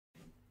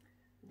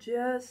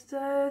Just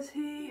as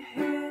he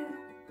hit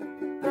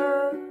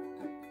the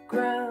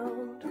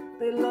ground,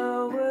 they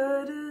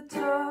lowered a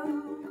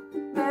toe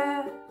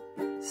that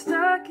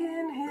stuck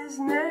in his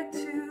neck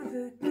to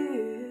the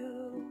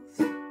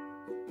gills.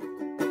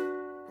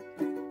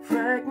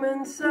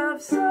 Fragments of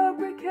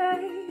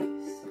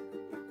sobriquets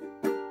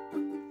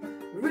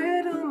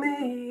riddle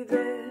me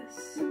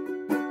this.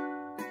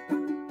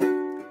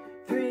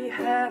 3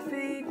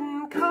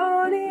 half-eaten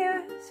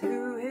corneas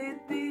who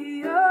hit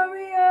the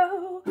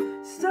Oreo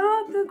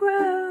stalk the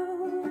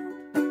ground,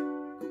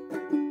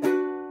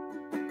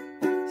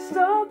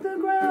 stalk the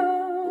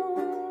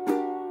ground.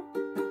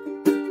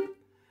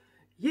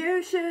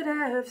 You should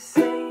have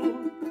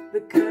seen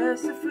the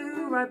cursor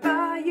flew right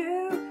by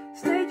you.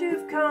 Stage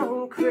of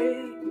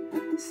concrete,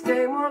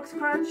 stain walks,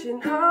 crutch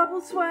and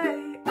hobble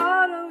sway,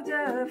 auto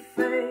da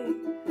fe,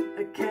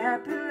 a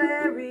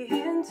capillary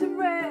hint of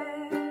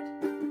red.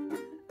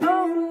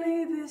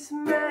 Only this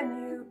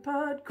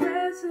manupod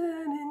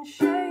crescent in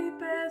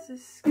shape has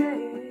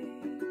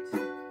escaped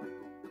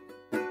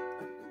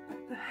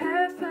the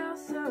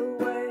half-house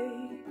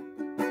away,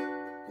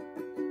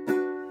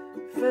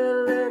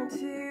 fell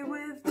empty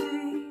with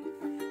teeth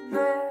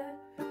that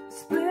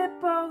split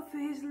both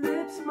these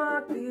lips,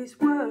 mark these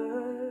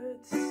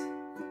words.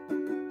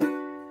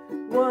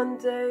 One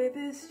day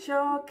this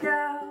chalk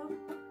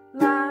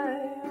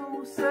outline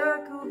will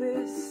circle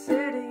this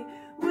city.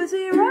 Was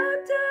he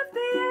rubbed off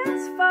the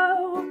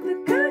asphalt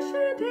that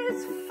cushioned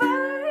his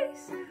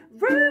face?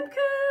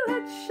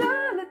 Room-colored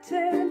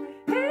charlatan,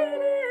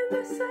 hid in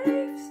the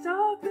safe,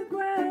 stalk the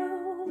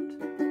ground,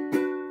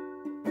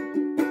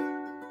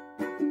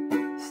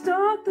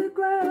 stalk the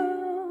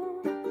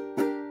ground.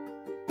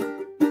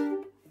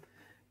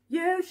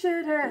 You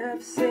should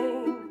have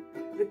seen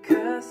the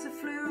cursor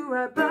flew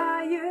right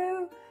by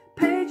you.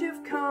 Page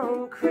of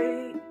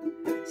concrete,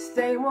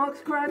 stain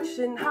walks, crutch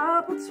and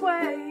hobbled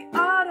sway,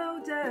 auto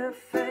da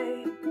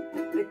fe,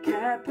 the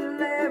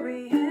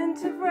capillary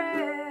hint of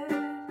red.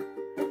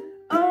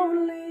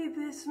 Only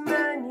this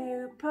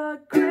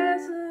manupod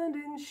crescent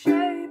in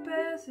shape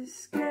has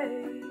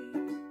escaped.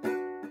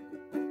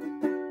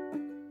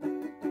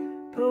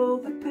 Pull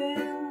the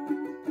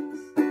pins,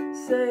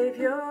 save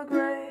your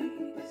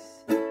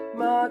grace,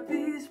 mark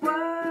these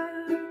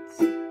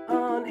words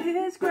on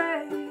his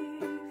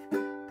grave.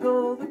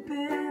 Pull the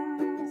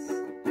pins,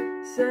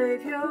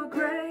 save your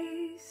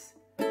grace,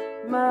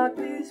 mark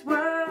these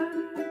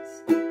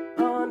words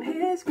on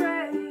his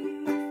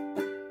grave.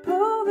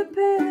 Pull the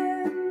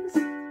pins,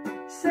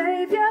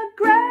 save your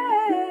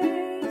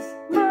grace,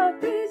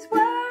 mark these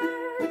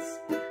words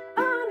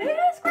on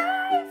his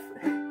grave.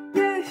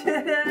 You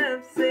should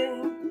have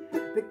seen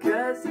the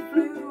cursor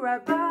flew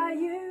right by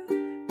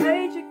you.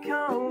 Page of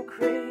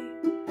concrete,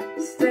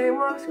 stain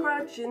walks,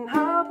 crutch and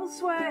hobble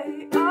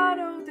sway,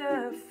 auto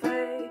da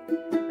fe,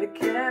 a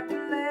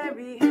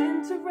capillary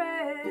hint of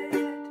red.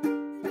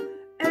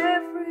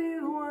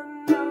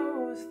 Everyone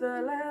knows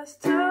the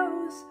last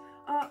toes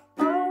are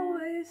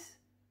always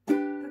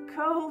the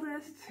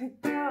coldest to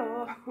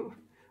go.